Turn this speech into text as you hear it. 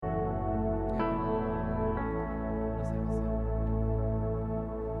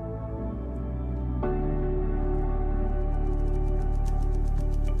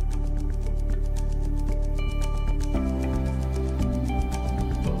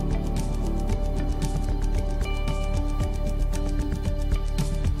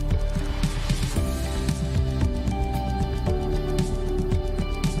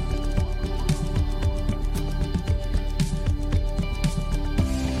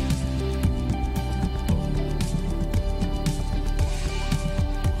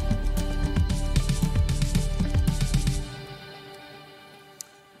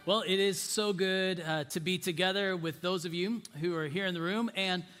Well, it is so good to be together with those of you who are here in the room,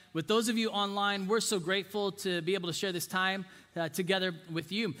 and with those of you online. We're so grateful to be able to share this time together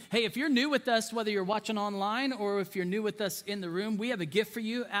with you. Hey, if you're new with us, whether you're watching online or if you're new with us in the room, we have a gift for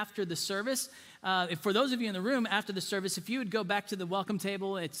you after the service. For those of you in the room after the service, if you would go back to the welcome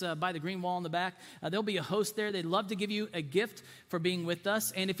table, it's by the green wall in the back. There'll be a host there. They'd love to give you a gift for being with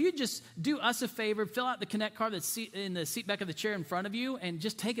us. And if you just do us a favor, fill out the Connect card that's in the seat back of the chair in front of you, and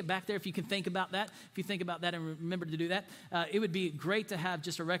just take it back there if you can think about that. If you think about that and remember to do that, it would be great to have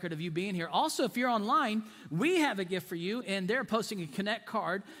just a record of you being here. Also, if you're online, we have a gift for you, and they're posting a Connect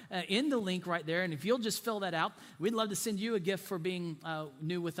card in the link right there. And if you'll just fill that out, we'd love to send you a gift for being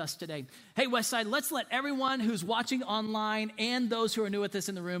new with us today. Hey, Westside, let's let everyone who's watching online and those who are new with us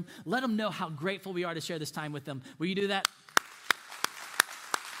in the room, let them know how grateful we are to share this time with them. Will you do that?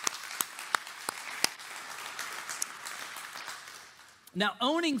 Now,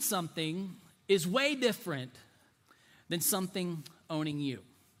 owning something is way different than something owning you.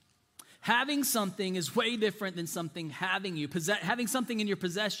 Having something is way different than something having you. Having something in your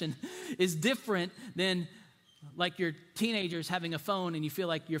possession is different than like your teenagers having a phone and you feel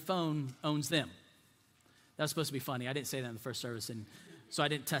like your phone owns them. That was supposed to be funny. I didn't say that in the first service, and so I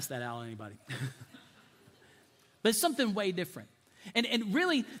didn't test that out on anybody. But it's something way different. And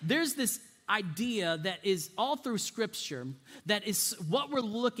really, there's this idea that is all through Scripture that is what we're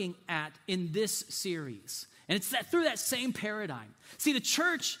looking at in this series. And it's that through that same paradigm. See, the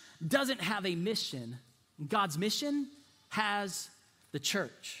church doesn't have a mission. God's mission has the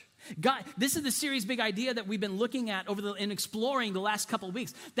church. God, this is the series big idea that we've been looking at and exploring the last couple of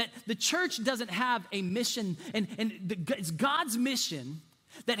weeks, that the church doesn't have a mission, and it's God's mission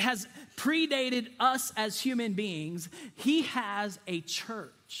that has predated us as human beings. He has a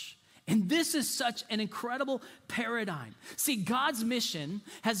church. And this is such an incredible paradigm. See, God's mission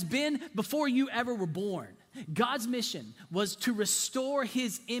has been before you ever were born. God's mission was to restore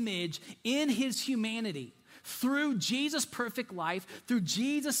his image in his humanity through Jesus' perfect life, through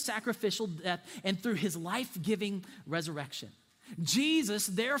Jesus' sacrificial death, and through his life-giving resurrection. Jesus,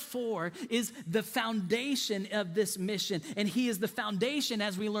 therefore, is the foundation of this mission, and he is the foundation,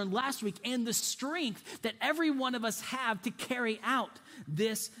 as we learned last week, and the strength that every one of us have to carry out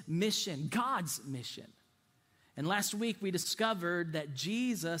this mission, God's mission. And last week, we discovered that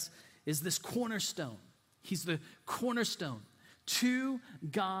Jesus is this cornerstone. He's the cornerstone to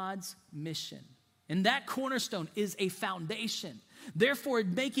God's mission. And that cornerstone is a foundation. Therefore,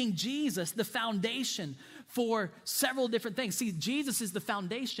 making Jesus the foundation for several different things. See, Jesus is the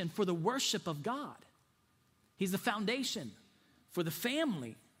foundation for the worship of God. He's the foundation for the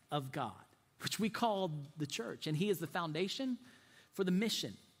family of God, which we call the church. And he is the foundation for the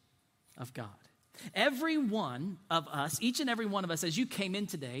mission of God. Every one of us, each and every one of us, as you came in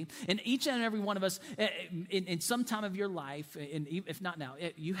today, and each and every one of us, in some time of your life, and if not now,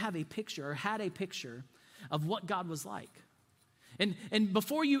 you have a picture or had a picture of what God was like. And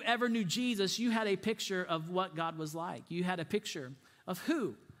before you ever knew Jesus, you had a picture of what God was like. You had a picture of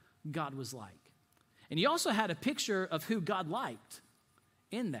who God was like. And you also had a picture of who God liked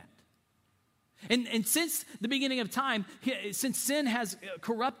in that. And since the beginning of time, since sin has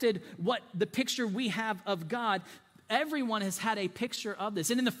corrupted what the picture we have of God, everyone has had a picture of this.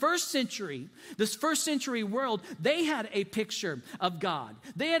 And in the first century, this first century world, they had a picture of God.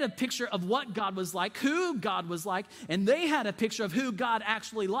 They had a picture of what God was like, who God was like, and they had a picture of who God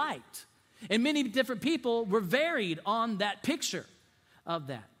actually liked. And many different people were varied on that picture of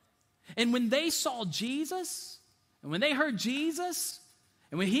that. And when they saw Jesus, and when they heard Jesus,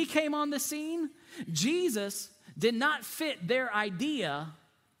 and when he came on the scene, Jesus did not fit their idea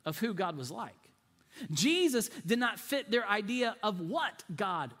of who God was like. Jesus did not fit their idea of what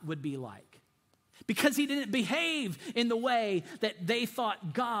God would be like, because he didn't behave in the way that they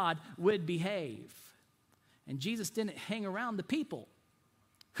thought God would behave. And Jesus didn't hang around the people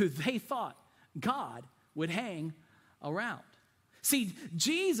who they thought God would hang around. See,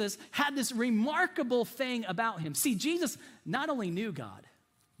 Jesus had this remarkable thing about him. See, Jesus not only knew God,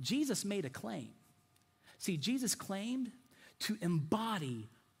 Jesus made a claim. See, Jesus claimed to embody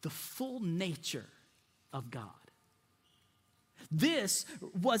the full nature of God. This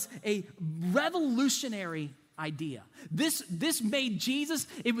was a revolutionary idea. This made Jesus,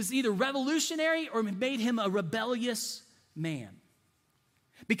 it was either revolutionary or it made him a rebellious man.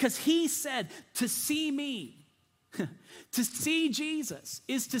 Because he said, to see me, to see Jesus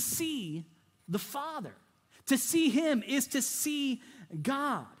is to see the Father. To see him is to see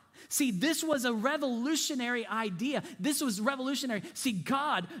God. See, this was a revolutionary idea. This was revolutionary. See,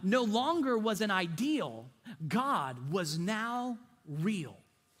 God no longer was an ideal. God was now real.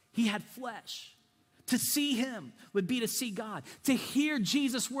 He had flesh. To see him would be to see God. To hear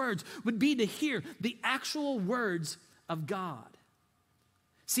Jesus' words would be to hear the actual words of God.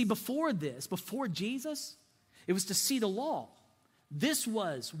 See, before Jesus, it was to see the law. This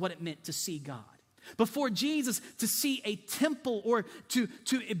was what it meant to see God. Before Jesus, to see a temple or to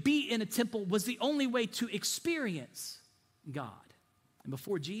be in a temple was the only way to experience God. And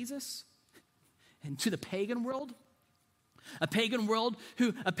before Jesus, and to the pagan world, a pagan world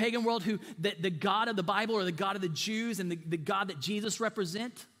who the God of the Bible or the God of the Jews and the God that Jesus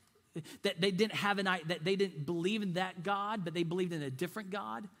represent, that they didn't believe in that God, but they believed in a different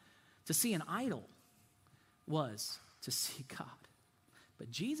God. To see an idol was to see God.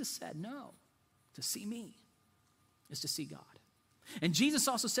 But Jesus said, no, to see me is to see God. And Jesus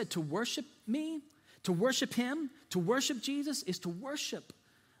also said to worship me, to worship him, to worship Jesus is to worship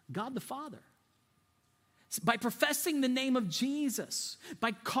God the Father. By professing the name of Jesus,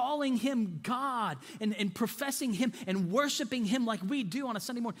 by calling him God and professing him and worshiping him like we do on a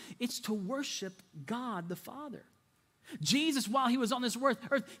Sunday morning, it's to worship God the Father. Jesus, while he was on this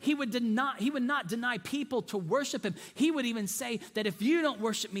earth, he would not deny people to worship him. He would even say that if you don't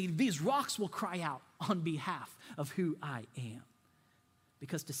worship me, these rocks will cry out on behalf of who I am.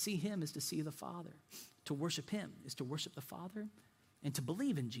 Because to see him is to see the Father. To worship him is to worship the Father and to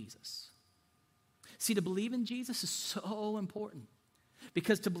believe in Jesus. See, to believe in Jesus is so important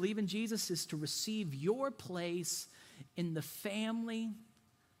because to believe in Jesus is to receive your place in the family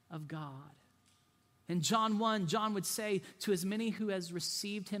of God. In John 1, John would say, to as many who has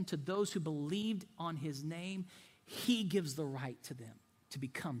received him, to those who believed on his name, he gives the right to them to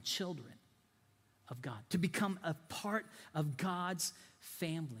become children of God, to become a part of God's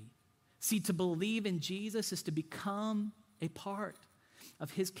family. See, to believe in Jesus is to become a part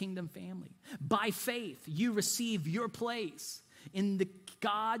of his kingdom family. By faith, you receive your place in the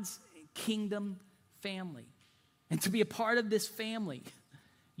God's kingdom family. And to be a part of this family,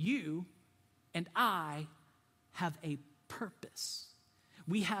 you and I have a purpose.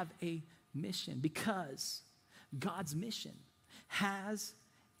 We have a mission because God's mission has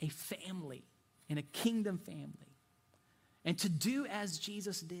a family and a kingdom family. And to do as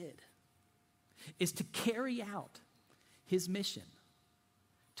Jesus did is to carry out his mission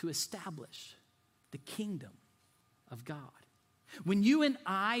to establish the kingdom of God. When you and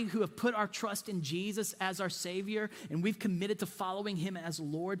I, who have put our trust in Jesus as our Savior and we've committed to following him as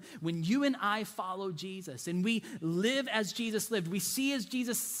Lord, when you and I follow Jesus and we live as Jesus lived, we see as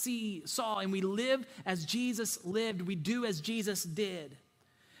Jesus saw, and we live as Jesus lived, we do as Jesus did,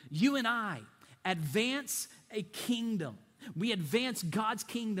 you and I advance a kingdom. We advance God's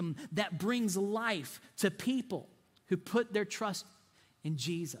kingdom that brings life to people who put their trust in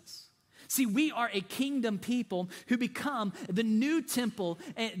Jesus. See, we are a kingdom people who become the new temple,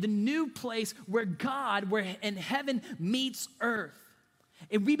 the new place where God, where in heaven meets earth.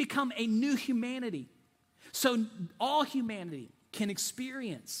 And we become a new humanity. So all humanity can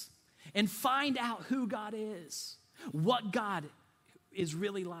experience and find out who God is, what God is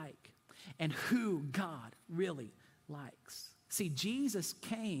really like, and who God really likes. See, Jesus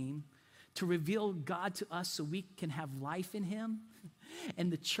came to reveal God to us so we can have life in him.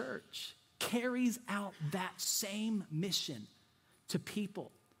 And the church carries out that same mission to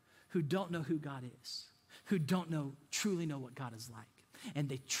people who don't know who God is, who don't truly know what God is like, and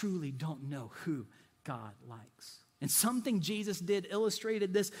they truly don't know who God likes. And something Jesus did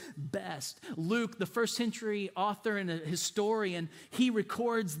illustrated this best. Luke, the first century author and a historian, he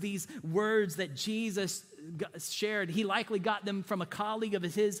records these words that Jesus shared. He likely got them from a colleague of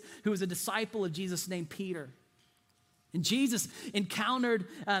his who was a disciple of Jesus named Peter. And Jesus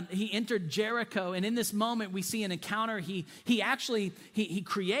he entered Jericho, and in this moment we see an encounter he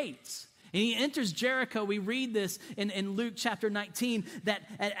creates. And he enters Jericho. We read this in Luke chapter 19, that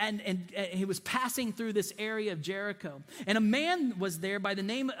and he was passing through this area of Jericho. And a man was there by the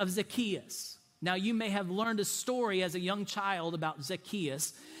name of Zacchaeus. Now, you may have learned a story as a young child about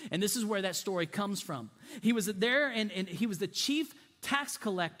Zacchaeus, and this is where that story comes from. He was there, and he was the chief tax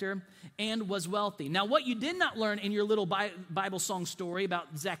collector and was wealthy. Now, what you did not learn in your little Bible song story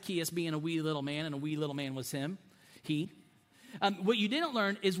about Zacchaeus being a wee little man, and a wee little man was he. What you didn't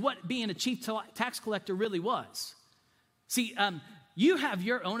learn is what being a chief tax collector really was. See, you have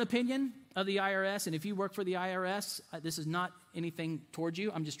your own opinion of the IRS, and if you work for the IRS, this is not anything towards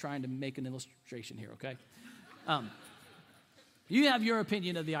you. I'm just trying to make an illustration here, okay? You have your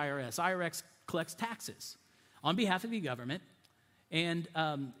opinion of the IRS. IRS collects taxes on behalf of the government, and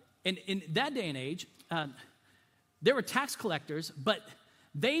in that day and age, there were tax collectors, but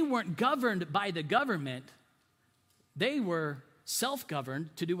they weren't governed by the government. They were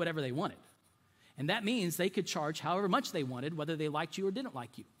self-governed to do whatever they wanted. And that means they could charge however much they wanted, whether they liked you or didn't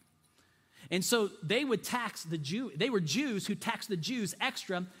like you. And so they would tax the Jew. They were Jews who taxed the Jews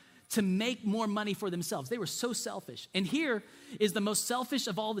extra to make more money for themselves. They were so selfish. And here is the most selfish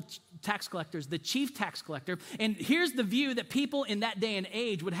of all the tax collectors, the chief tax collector. And here's the view that people in that day and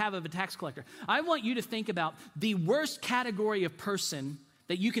age would have of a tax collector. I want you to think about the worst category of person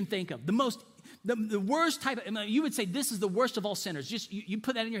that you can think of. The worst type of, you would say this is the worst of all sinners. Just you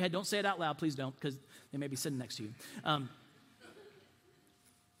put that in your head. Don't say it out loud. Please don't, because they may be sitting next to you.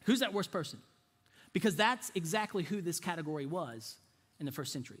 Who's that worst person? Because that's exactly who this category was in the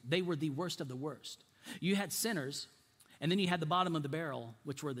first century. They were the worst of the worst. You had sinners, and then you had the bottom of the barrel,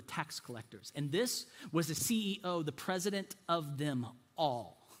 which were the tax collectors. And this was the CEO, the president of them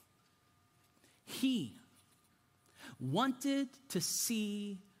all. He wanted to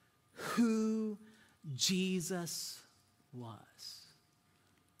see who Jesus was.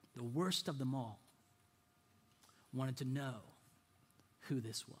 The worst of them all wanted to know who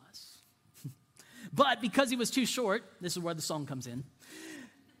this was. But because he was too short, this is where the song comes in,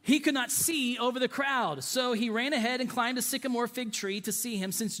 he could not see over the crowd. So he ran ahead and climbed a sycamore fig tree to see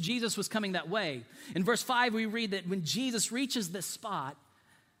him, since Jesus was coming that way. In verse 5, we read that when Jesus reaches this spot,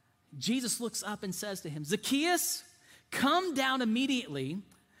 Jesus looks up and says to him, Zacchaeus, come down immediately.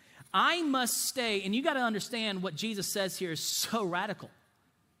 I must stay. And you got to understand what Jesus says here is so radical.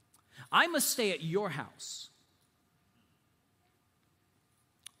 I must stay at your house.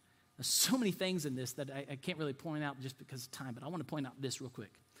 There's so many things in this that I can't really point out just because of time, but I want to point out this real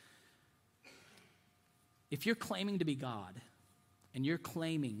quick. If you're claiming to be God and you're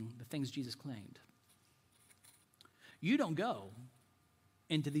claiming the things Jesus claimed, you don't go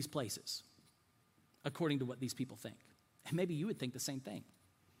into these places according to what these people think. And maybe you would think the same thing.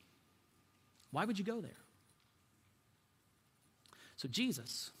 Why would you go there? So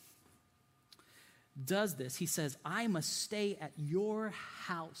Jesus does this. He says, I must stay at your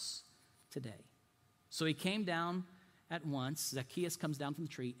house today. So he came down at once. Zacchaeus comes down from the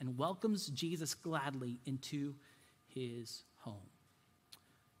tree and welcomes Jesus gladly into his home.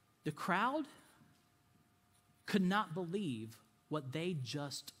 The crowd could not believe what they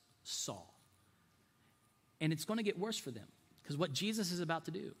just saw. And it's going to get worse for them, because what Jesus is about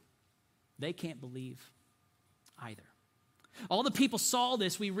to do, they can't believe either. All the people saw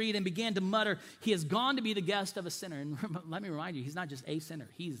this, we read, and began to mutter, he has gone to be the guest of a sinner. And let me remind you, he's not just a sinner.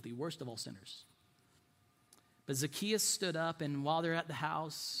 He's the worst of all sinners. But Zacchaeus stood up, and while they're at the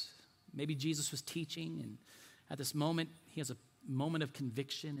house, maybe Jesus was teaching, and at this moment, he has a moment of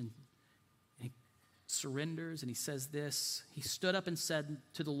conviction, and he surrenders, and he says this. He stood up and said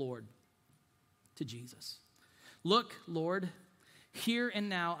to the Lord, to Jesus, look, Lord, here and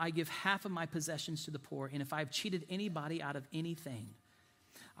now I give half of my possessions to the poor, and if I've cheated anybody out of anything,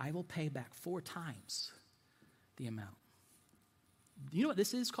 I will pay back 4 times the amount. You know what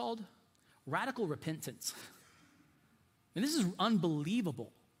this is called? Radical repentance. And this is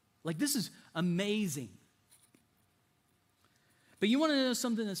unbelievable. Like, this is amazing. But you want to know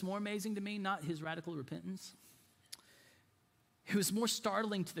something that's more amazing to me? Not his radical repentance. It was more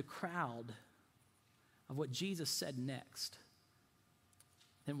startling to the crowd of what Jesus said next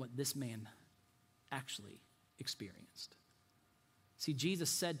than what this man actually experienced. See, Jesus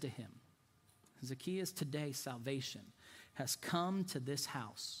said to him, Zacchaeus, today salvation has come to this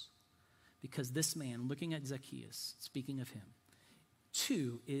house, because this man, looking at Zacchaeus, speaking of him,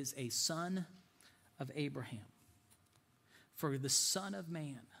 too is a son of Abraham. For the Son of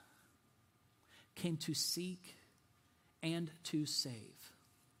Man came to seek and to save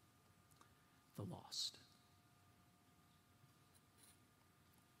the lost.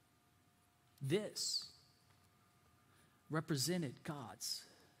 This represented God's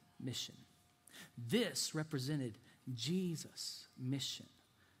mission. This represented Jesus' mission,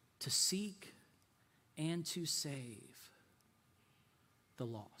 to seek and to save the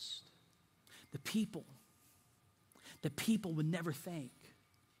lost. The people would never think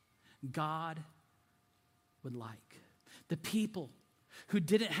God would like. The people who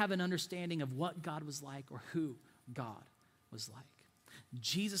didn't have an understanding of what God was like or who God was like.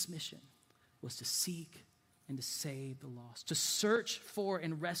 Jesus' mission was to seek and to save the lost, to search for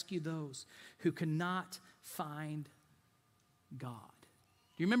and rescue those who could not find God.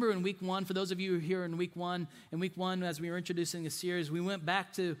 Do you remember in week 1, for those of you who are here in week one, as we were introducing a series, we went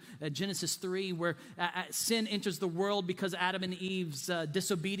back to Genesis 3, where sin enters the world because Adam and Eve's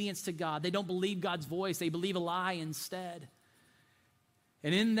disobedience to God. They don't believe God's voice. They believe a lie instead.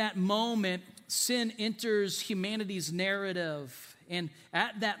 And in that moment, sin enters humanity's narrative. And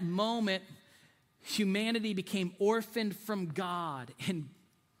at that moment, humanity became orphaned from God and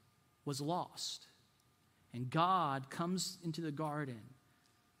was lost. And God comes into the garden,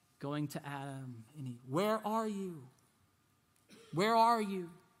 going to Adam, and where are you? Where are you?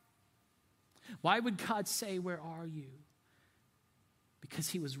 Why would God say, where are you? Because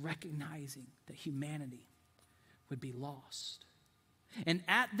he was recognizing that humanity would be lost. And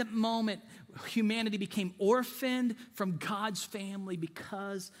at the moment, humanity became orphaned from God's family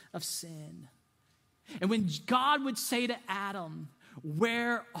because of sin. And when God would say to Adam,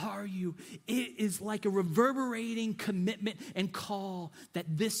 where are you? It is like a reverberating commitment and call that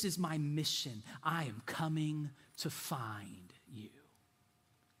this is my mission. I am coming to find you.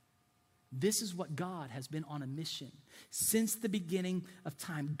 This is what God has been on a mission since the beginning of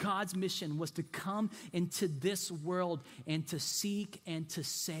time. God's mission was to come into this world and to seek and to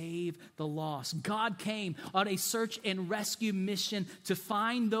save the lost. God came on a search and rescue mission to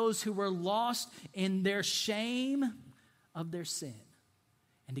find those who were lost in their shame of their sin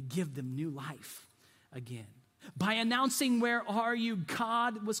and to give them new life again. By announcing, where are you?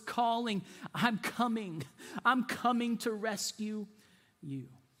 God was calling, I'm coming to rescue you.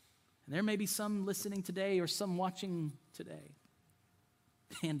 And there may be some listening today or some watching today.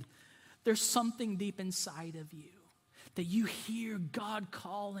 And there's something deep inside of you that you hear God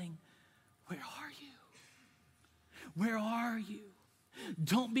calling, where are you? Where are you?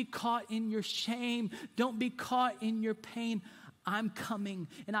 Don't be caught in your shame. Don't be caught in your pain. I'm coming,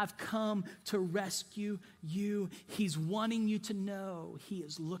 and I've come to rescue you. He's wanting you to know he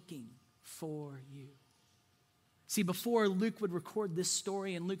is looking for you. See, before Luke would record this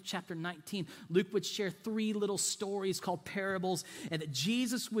story in Luke chapter 19, Luke would share 3 little stories called parables, and that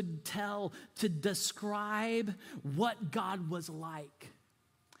Jesus would tell to describe what God was like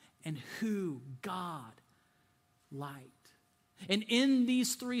and who God liked. And in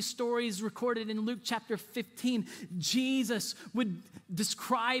these 3 stories recorded in Luke chapter 15, Jesus would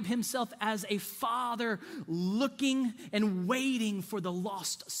describe himself as a father looking and waiting for the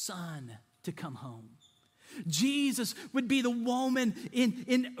lost son to come home. Jesus would be the woman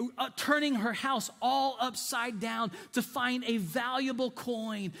in turning her house all upside down to find a valuable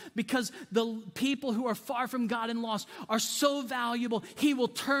coin, because the people who are far from God and lost are so valuable, he will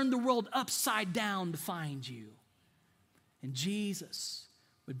turn the world upside down to find you. And Jesus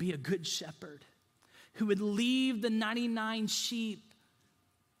would be a good shepherd who would leave the 99 sheep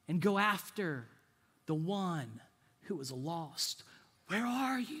and go after the one who was lost. Where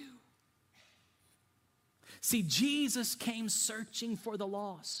are you? See, Jesus came searching for the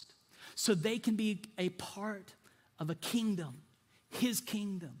lost so they can be a part of a kingdom, his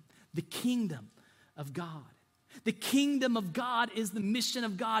kingdom, the kingdom of God. The kingdom of God is the mission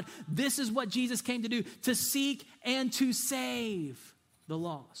of God. This is what Jesus came to do, to seek and to save the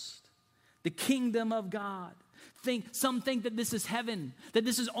lost. The kingdom of God. Some think that this is heaven, that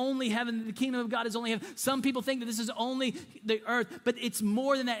this is only heaven, that the kingdom of God is only heaven. Some people think that this is only the earth, but it's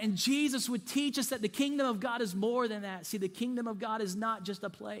more than that. And Jesus would teach us that the kingdom of God is more than that. See, the kingdom of God is not just a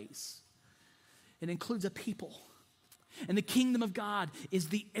place. It includes a people. And the kingdom of God is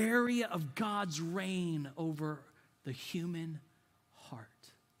the area of God's reign over the human heart.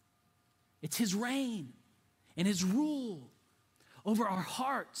 It's his reign and his rule over our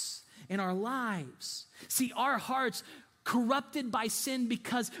hearts and our lives. See, our hearts corrupted by sin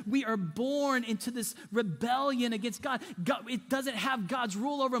because we are born into this rebellion against God. It doesn't have God's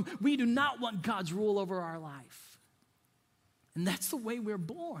rule over them. We do not want God's rule over our life. And that's the way we're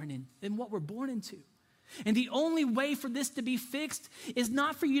born and what we're born into. And the only way for this to be fixed is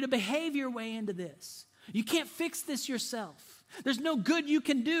not for you to behave your way into this. You can't fix this yourself. There's no good you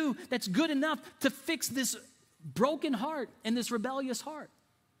can do that's good enough to fix this broken heart and this rebellious heart.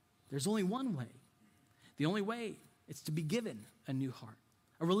 There's only one way. The only way is to be given a new heart.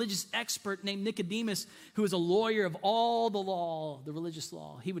 A religious expert named Nicodemus, who was a lawyer of all the law, the religious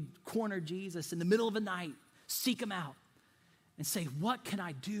law, he would corner Jesus in the middle of the night, seek him out, and say, what can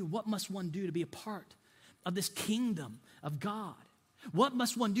I do? What must one do to be a part of this kingdom of God? What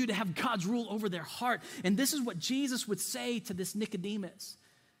must one do to have God's rule over their heart? And this is what Jesus would say to this Nicodemus.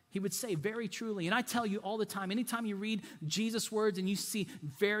 He would say, very truly, and I tell you all the time, anytime you read Jesus' words and you see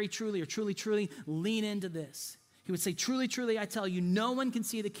very truly or truly, truly, lean into this. He would say, truly, truly, I tell you, no one can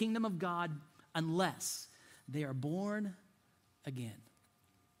see the kingdom of God unless they are born again.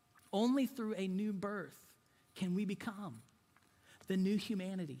 Only through a new birth can we become the new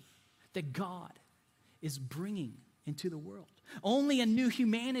humanity that God is bringing into the world. Only a new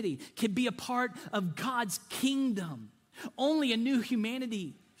humanity can be a part of God's kingdom. Only a new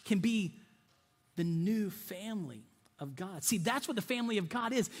humanity can be the new family of God. See, that's what the family of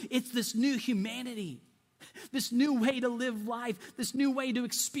God is. It's this new humanity, this new way to live life, this new way to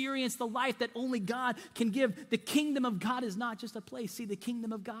experience the life that only God can give. The kingdom of God is not just a place. See, the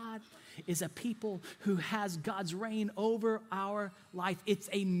kingdom of God is a people who has God's reign over our life. It's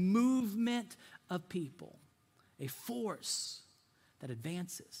a movement of people, a force that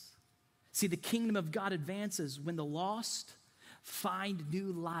advances. See, the kingdom of God advances when the lost find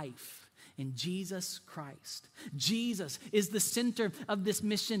new life in Jesus Christ. Jesus is the center of this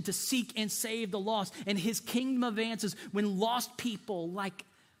mission to seek and save the lost, and his kingdom advances when lost people like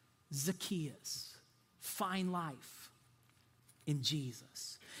Zacchaeus find life in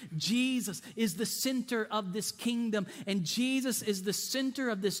Jesus. Jesus is the center of this kingdom, and Jesus is the center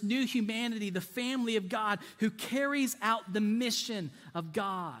of this new humanity, the family of God, who carries out the mission of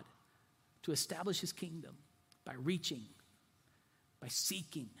God to establish his kingdom by reaching, by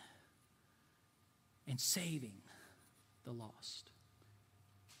seeking, and saving the lost.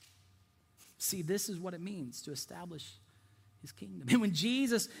 See, this is what it means to establish his kingdom. And when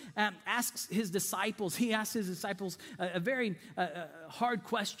Jesus asks his disciples, he asks his disciples a very hard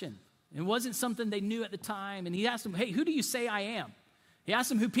question. It wasn't something they knew at the time. And he asked them, hey, who do you say I am? He asked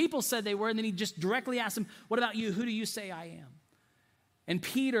them who people said they were, and then he just directly asked them, what about you? Who do you say I am? And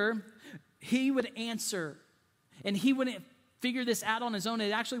Peter, he would answer, and he wouldn't figure this out on his own.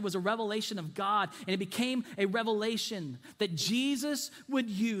 It actually was a revelation of God, and it became a revelation that Jesus would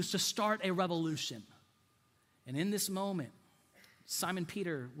use to start a revolution. And in this moment, Simon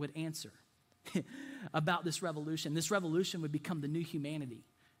Peter would answer about this revolution. This revolution would become the new humanity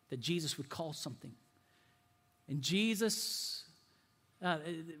that Jesus would call something. And Jesus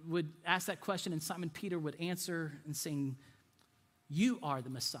would ask that question, and Simon Peter would answer and saying, you are the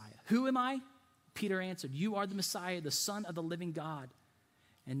Messiah. Who am I? Peter answered, you are the Messiah, the Son of the living God.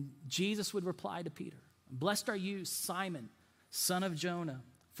 And Jesus would reply to Peter, blessed are you, Simon, son of Jonah,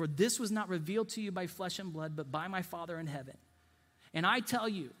 for this was not revealed to you by flesh and blood, but by my Father in heaven. And I tell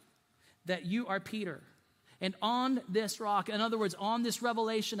you that you are Peter, and on this rock, in other words, on this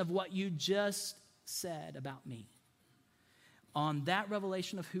revelation of what you just said about me, on that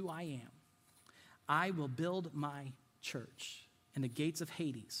revelation of who I am, I will build my church, and the gates of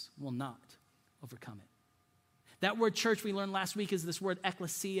Hades will not overcome it. That word church we learned last week is this word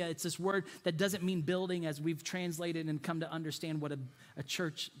ecclesia. It's this word that doesn't mean building as we've translated and come to understand what a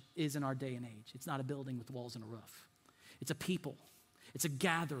church is in our day and age. It's not a building with walls and a roof. It's a people. It's a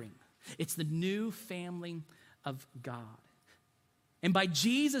gathering. It's the new family of God. And by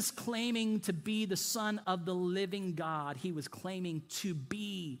Jesus claiming to be the Son of the living God, he was claiming to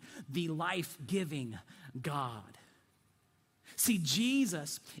be the life-giving God. See,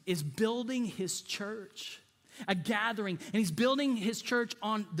 Jesus is building his church, a gathering, and he's building his church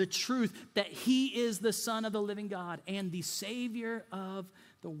on the truth that he is the Son of the living God and the Savior of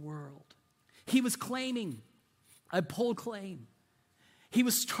the world. He was claiming a bold claim. He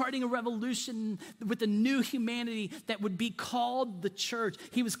was starting a revolution with a new humanity that would be called the church.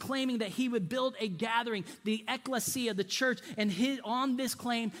 He was claiming that he would build a gathering, the ecclesia, the church, and on this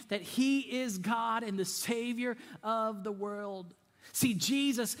claim that he is God and the Savior of the world. See,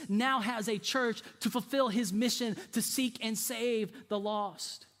 Jesus now has a church to fulfill his mission to seek and save the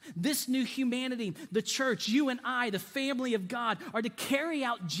lost. This new humanity, the church, you and I, the family of God, are to carry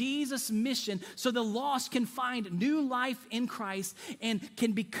out Jesus' mission so the lost can find new life in Christ and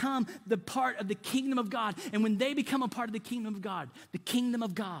can become the part of the kingdom of God. And when they become a part of the kingdom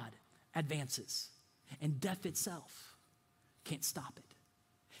of God advances. And death itself can't stop it.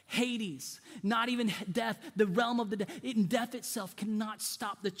 Hades, not even death, the realm of the dead, death itself cannot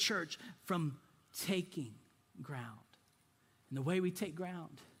stop the church from taking ground. And the way we take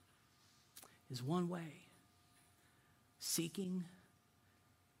ground is one way, seeking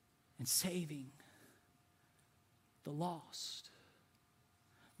and saving the lost,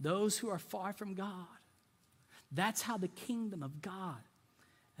 those who are far from God. That's how the kingdom of God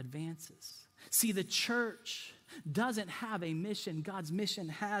advances. See, the church doesn't have a mission. God's mission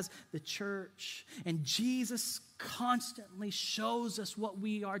has the church. And Jesus constantly shows us what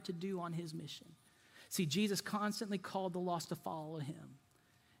we are to do on his mission. See, Jesus constantly called the lost to follow him.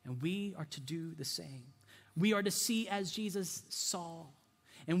 And we are to do the same. We are to see as Jesus saw.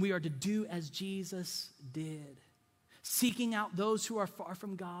 And we are to do as Jesus did. Seeking out those who are far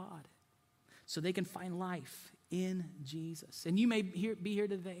from God so they can find life in Jesus. And you may be here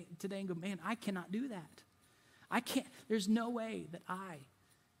today and go, man, I cannot do that. I can't. There's no way that I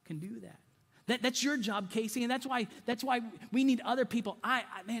can do that. That's your job, Casey, and that's why we need other people.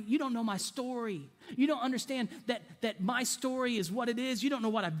 Man, you don't know my story. You don't understand that my story is what it is. You don't know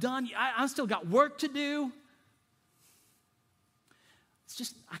what I've done. I still got work to do.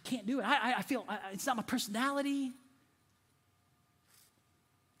 I can't do it. I feel it's not my personality.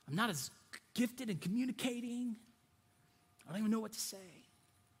 I'm not as gifted in communicating. I don't even know what to say.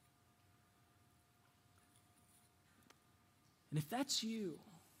 And if that's you,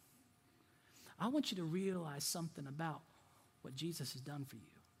 I want you to realize something about what Jesus has done for you.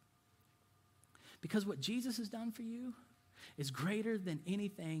 Because what Jesus has done for you is greater than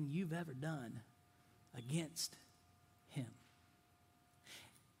anything you've ever done against him.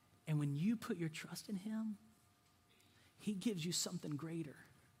 And when you put your trust in him, he gives you something greater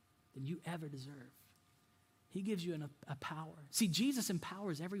than you ever deserve. He gives you a power. See, Jesus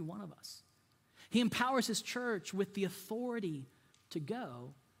empowers every one of us. He empowers his church with the authority to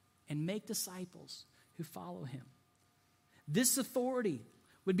go and make disciples who follow him. This authority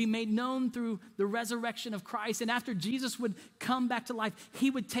would be made known through the resurrection of Christ. And after Jesus would come back to life, he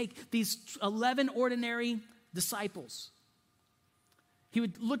would take these 11 ordinary disciples. He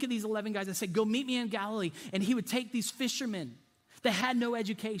would look at these 11 guys and say, go meet me in Galilee. And he would take these fishermen that had no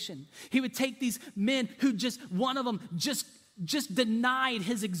education. He would take these men who one of them just denied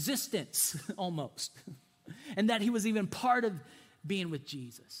his existence almost. And that he was even part of being with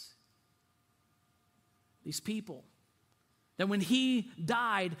Jesus. These people that when he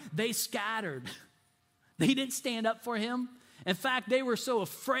died, they scattered. They didn't stand up for him. In fact, they were so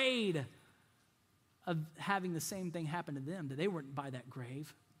afraid of having the same thing happen to them that they weren't by that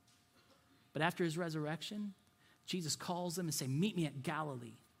grave. But after his resurrection, Jesus calls them and says, meet me at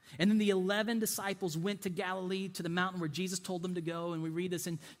Galilee. And then the 11 disciples went to Galilee, to the mountain where Jesus told them to go. And we read this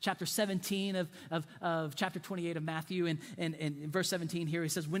in chapter 17 of chapter 28 of Matthew. And in verse 17 here, he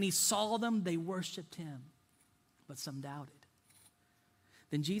says, when he saw them, they worshiped him, but some doubted.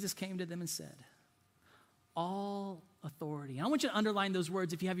 Then Jesus came to them and said, all authority. And I want you to underline those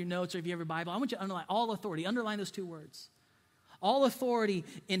words if you have your notes or if you have your Bible. I want you to underline all authority. Underline those two words. All authority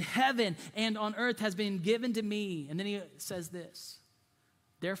in heaven and on earth has been given to me. And then he says this,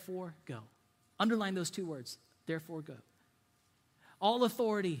 therefore go. Underline those two words, therefore go. All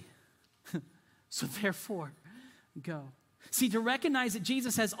authority, so therefore go. See, to recognize that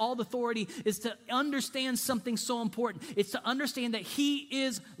Jesus has all authority is to understand something so important. It's to understand that he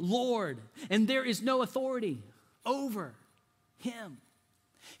is Lord and there is no authority over him.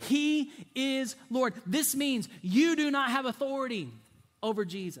 He is Lord. This means you do not have authority over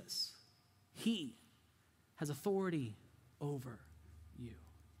Jesus. He has authority over you.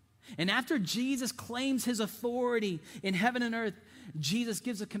 And after Jesus claims his authority in heaven and earth, Jesus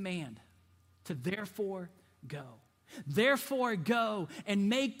gives a command to therefore go. Therefore go and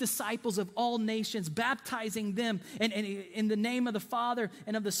make disciples of all nations, baptizing them and in the name of the Father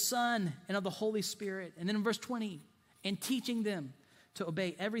and of the Son and of the Holy Spirit. And then in verse 20, and teaching them to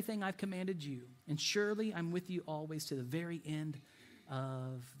obey everything I've commanded you. And surely I'm with you always to the very end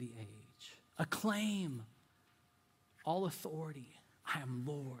of the age. Acclaim all authority. I am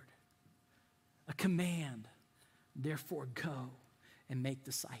Lord. A command, therefore go and make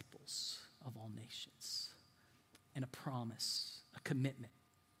disciples of all nations. And a promise, a commitment,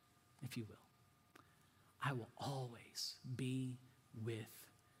 if you will. I will always be with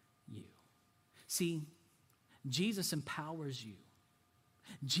you. See, Jesus empowers you.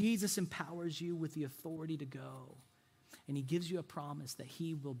 Jesus empowers you with the authority to go. And he gives you a promise that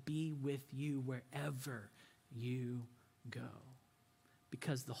he will be with you wherever you go.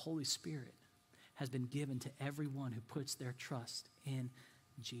 Because the Holy Spirit has been given to everyone who puts their trust in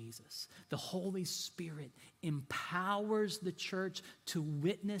Jesus. The Holy Spirit empowers the church to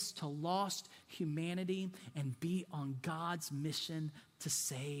witness to lost humanity and be on God's mission to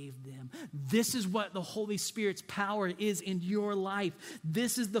save them. This is what the Holy Spirit's power is in your life.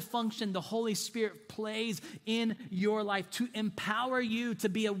 This is the function the Holy Spirit plays in your life to empower you to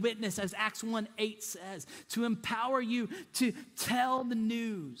be a witness, as Acts 1:8 says, to empower you to tell the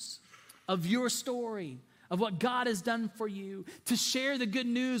news of your story, of what God has done for you, to share the good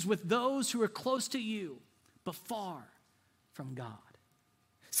news with those who are close to you, but far from God.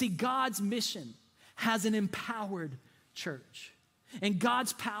 See, God's mission has an empowered church. And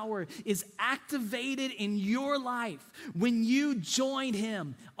God's power is activated in your life when you join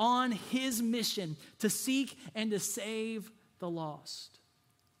him on his mission to seek and to save the lost.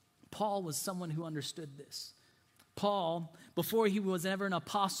 Paul was someone who understood this. Paul, before he was ever an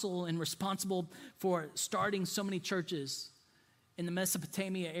apostle and responsible for starting so many churches in the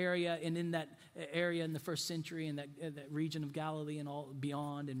Mesopotamia area and in that area in the first century and that region of Galilee and all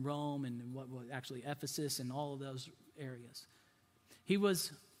beyond, and Rome and what actually Ephesus and all of those areas. He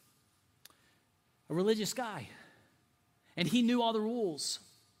was a religious guy, and he knew all the rules.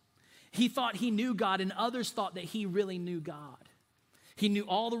 He thought he knew God, and others thought that he really knew God. He knew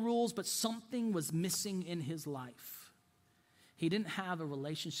all the rules, but something was missing in his life. He didn't have a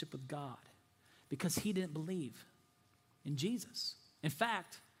relationship with God because he didn't believe in Jesus. In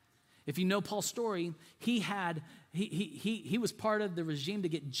fact, if you know Paul's story, he was part of the regime to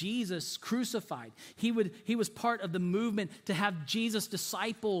get Jesus crucified. He was part of the movement to have Jesus'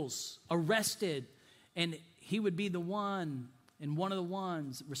 disciples arrested, and he would be one of the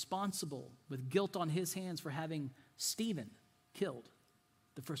ones responsible with guilt on his hands for having Stephen killed,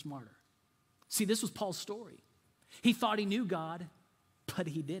 the first martyr. See, this was Paul's story. He thought he knew God, but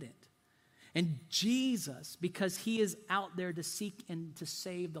he didn't. And Jesus, because he is out there to seek and to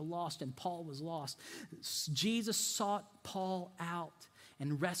save the lost, and Paul was lost, Jesus sought Paul out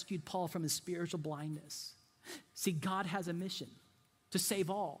and rescued Paul from his spiritual blindness. See, God has a mission to save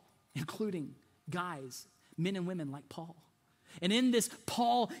all, including guys, men and women like Paul. And in this,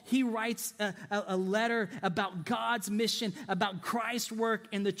 Paul, he writes a letter about God's mission, about Christ's work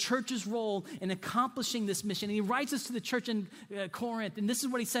and the church's role in accomplishing this mission. And he writes this to the church in Corinth, and this is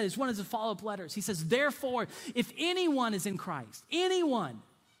what he says. It's one of his follow-up letters. He says, therefore, if anyone is in Christ, anyone,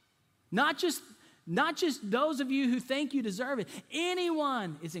 not just those of you who think you deserve it,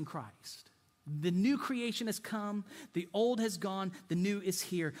 anyone is in Christ. The new creation has come, the old has gone, the new is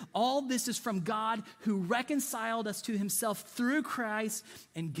here. All this is from God who reconciled us to himself through Christ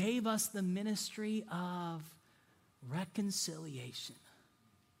and gave us the ministry of reconciliation.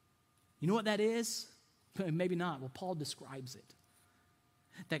 You know what that is? Maybe not. Well, Paul describes it.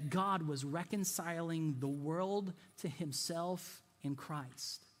 That God was reconciling the world to himself in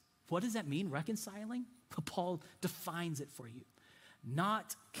Christ. What does that mean, reconciling? Paul defines it for you.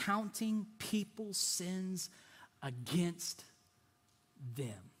 Not counting people's sins against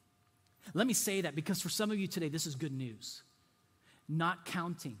them. Let me say that because for some of you today, this is good news. Not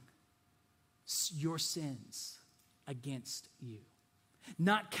counting your sins against you.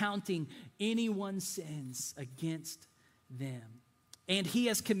 Not counting anyone's sins against them. And he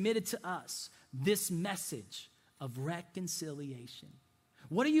has committed to us this message of reconciliation.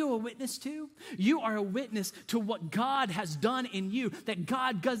 What are you a witness to? You are a witness to what God has done in you, that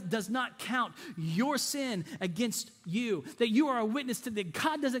God does not count your sin against you, that you are a witness to that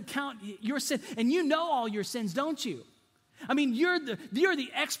God doesn't count your sin, and you know all your sins, don't you? I mean, you're the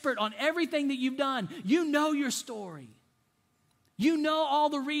expert on everything that you've done. You know your story. You know all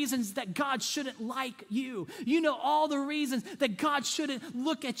the reasons that God shouldn't like you. You know all the reasons that God shouldn't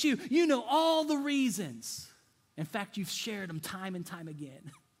look at you. You know all the reasons. In fact, you've shared them time and time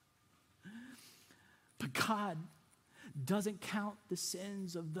again. But God doesn't count the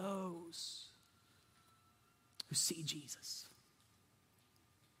sins of those who see Jesus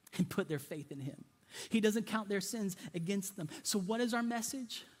and put their faith in him. He doesn't count their sins against them. So what is our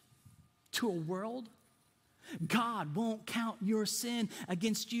message to a world? God won't count your sin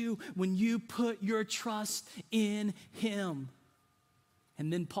against you when you put your trust in him.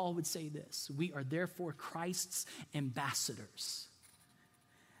 And then Paul would say this, we are therefore Christ's ambassadors,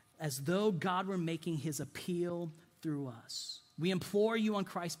 as though God were making his appeal through us. We implore you on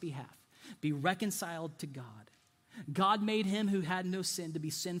Christ's behalf, be reconciled to God. God made him who had no sin to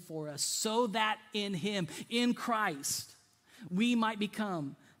be sin for us, so that in him, in Christ, we might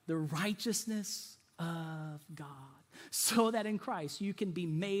become the righteousness of God. So that in Christ, you can be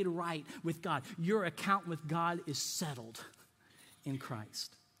made right with God. Your account with God is settled in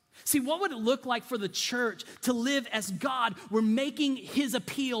Christ. See, what would it look like for the church to live as God were making his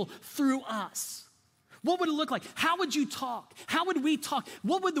appeal through us? What would it look like? How would you talk? How would we talk?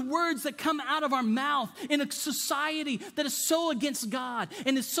 What would the words that come out of our mouth in a society that is so against God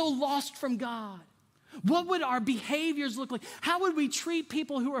and is so lost from God? What would our behaviors look like? How would we treat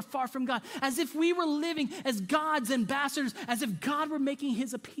people who are far from God? As if we were living as God's ambassadors, as if God were making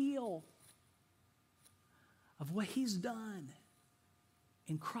his appeal of what he's done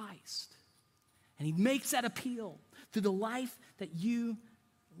in Christ. And he makes that appeal through the life that you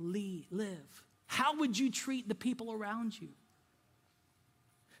live. How would you treat the people around you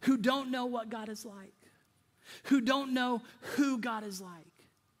who don't know what God is like, who don't know who God is like,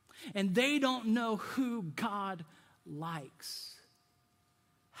 and they don't know who God likes?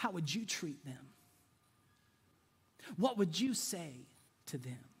 How would you treat them? What would you say to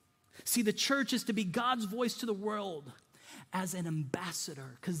them? See, the church is to be God's voice to the world as an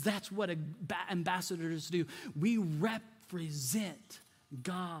ambassador, because that's what ambassadors do. We represent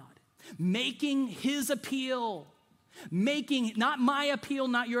God, making his appeal, making not my appeal,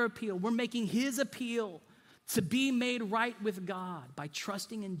 not your appeal. We're making his appeal to be made right with God by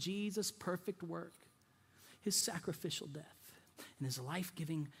trusting in Jesus' perfect work, his sacrificial death, and his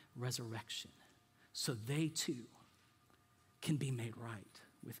life-giving resurrection, so they too can be made right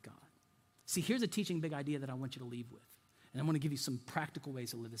with God. See, here's a teaching big idea that I want you to leave with. And I'm going to give you some practical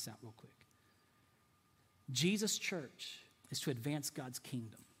ways to live this out real quick. Jesus' church is to advance God's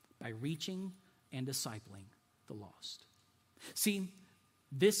kingdom by reaching and discipling the lost. See,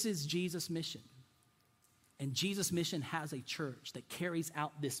 this is Jesus' mission. And Jesus' mission has a church that carries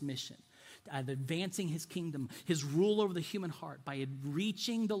out this mission of advancing his kingdom, his rule over the human heart by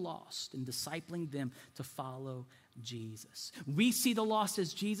reaching the lost and discipling them to follow Jesus. We see the lost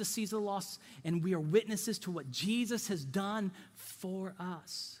as Jesus sees the lost, and we are witnesses to what Jesus has done for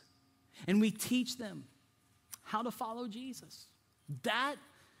us. And we teach them how to follow Jesus. That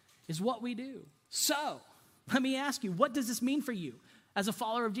is what we do. So, let me ask you, what does this mean for you as a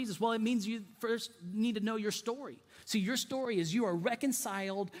follower of Jesus? Well, it means you first need to know your story. So your story is you are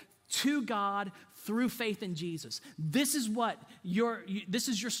reconciled to God through faith in Jesus. This is this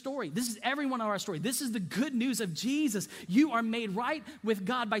is your story. This is every one of our story. This is the good news of Jesus. You are made right with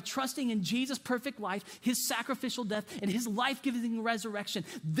God by trusting in Jesus' perfect life, his sacrificial death, and his life-giving resurrection.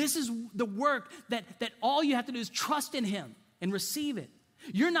 This is the work that all you have to do is trust in him and receive it.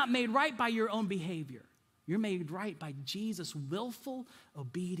 You're not made right by your own behavior. You're made right by Jesus' willful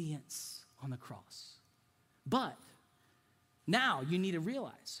obedience on the cross. But now you need to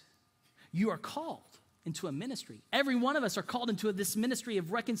realize you are called into a ministry. Every one of us are called into this ministry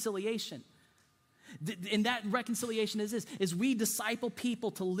of reconciliation. And that reconciliation is this, is we disciple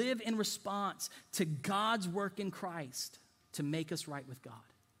people to live in response to God's work in Christ to make us right with God.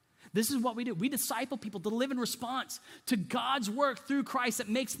 This is what we do. We disciple people to live in response to God's work through Christ that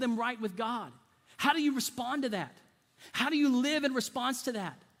makes them right with God. How do you respond to that? How do you live in response to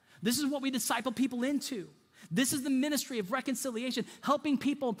that? This is what we disciple people into. This is the ministry of reconciliation, helping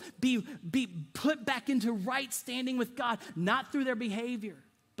people be put back into right standing with God, not through their behavior,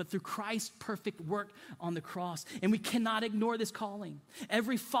 but through Christ's perfect work on the cross. And we cannot ignore this calling.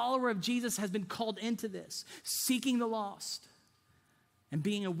 Every follower of Jesus has been called into this, seeking the lost and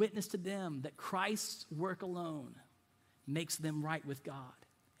being a witness to them that Christ's work alone makes them right with God.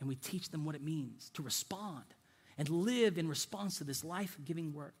 And we teach them what it means to respond and live in response to this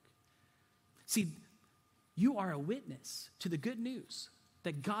life-giving work. See, you are a witness to the good news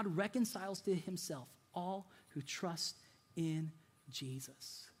that God reconciles to himself all who trust in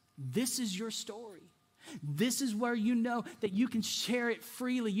Jesus. This is your story. This is where you know that you can share it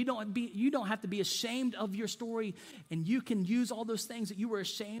freely. You don't have to be ashamed of your story, and you can use all those things that you were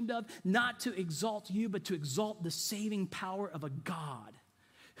ashamed of, not to exalt you, but to exalt the saving power of a God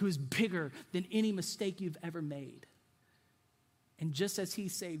who is bigger than any mistake you've ever made. And just as he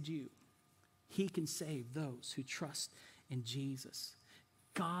saved you, he can save those who trust in Jesus.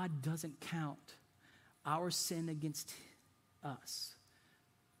 God doesn't count our sin against us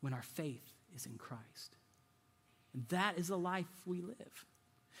when our faith is in Christ. And that is the life we live.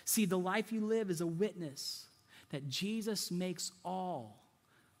 See, the life you live is a witness that Jesus makes all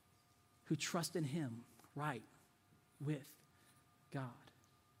who trust in him right with God.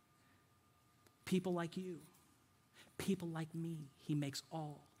 People like you, people like me, he makes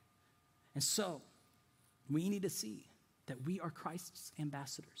all. And so, we need to see that we are Christ's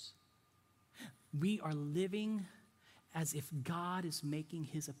ambassadors. We are living as if God is making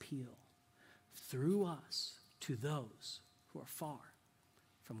his appeal through us to those who are far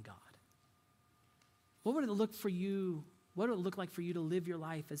from God. What would it look for you? What would it look like for you to live your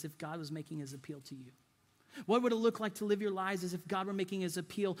life as if God was making his appeal to you? What would it look like to live your lives as if God were making his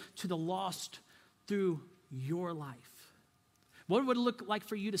appeal to the lost through your life? What would it look like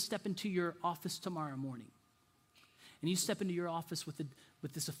for you to step into your office tomorrow morning? And you step into your office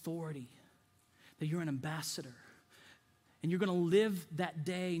with this authority that you're an ambassador. And you're going to live that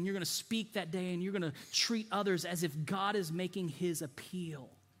day, and you're going to speak that day, and you're going to treat others as if God is making his appeal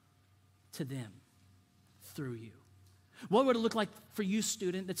to them through you. What would it look like for you,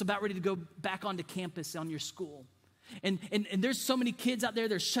 student, that's about ready to go back onto campus on your school? And there's so many kids out there,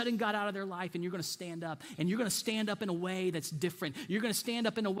 they're shutting God out of their life, and you're going to stand up. And you're going to stand up in a way that's different. You're going to stand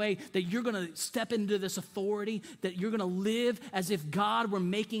up in a way that you're going to step into this authority, that you're going to live as if God were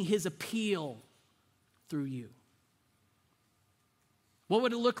making his appeal through you. What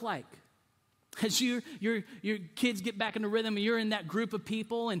would it look like? As your kids get back in the rhythm, and you're in that group of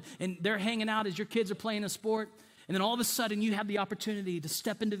people, and they're hanging out as your kids are playing a sport, and then all of a sudden you have the opportunity to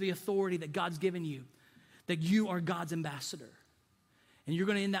step into the authority that God's given you, that you are God's ambassador. And you're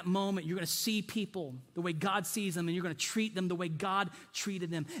going to, in that moment, you're going to see people the way God sees them, and you're going to treat them the way God treated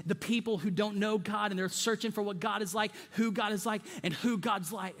them. The people who don't know God, and they're searching for what God is like, who God is like, and who God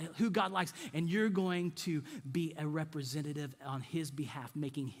likes. And you're going to be a representative on his behalf,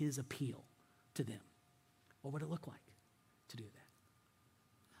 making his appeal to them. What would it look like to do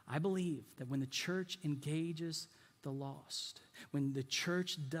that. I believe that when the church engages the lost, when the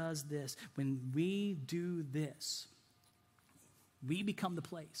church does this, when we do this, we become the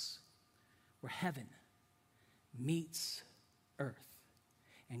place where heaven meets earth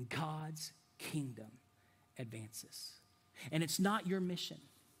and God's kingdom advances. And it's not your mission.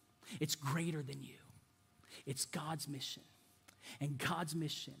 It's greater than you. It's God's mission. And God's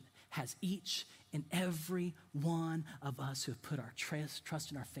mission has each and every one of us who have put our trust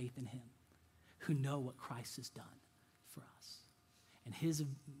and our faith in him, who know what Christ has done for us. And his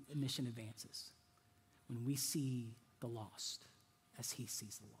mission advances when we see the lost as he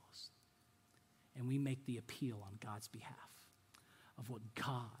sees the lost. And we make the appeal on God's behalf of what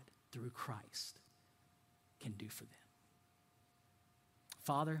God, through Christ, can do for them.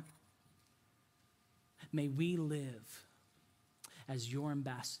 Father, may we live as your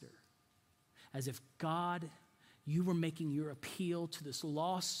ambassador, as if God, you were making your appeal to this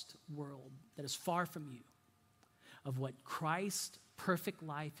lost world that is far from you, of what Christ's perfect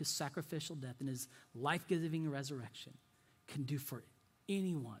life, his sacrificial death, and his life-giving resurrection can do for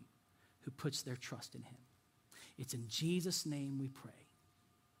anyone who puts their trust in him. It's in Jesus' name we pray.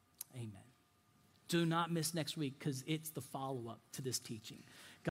 Amen. Do not miss next week because it's the follow-up to this teaching.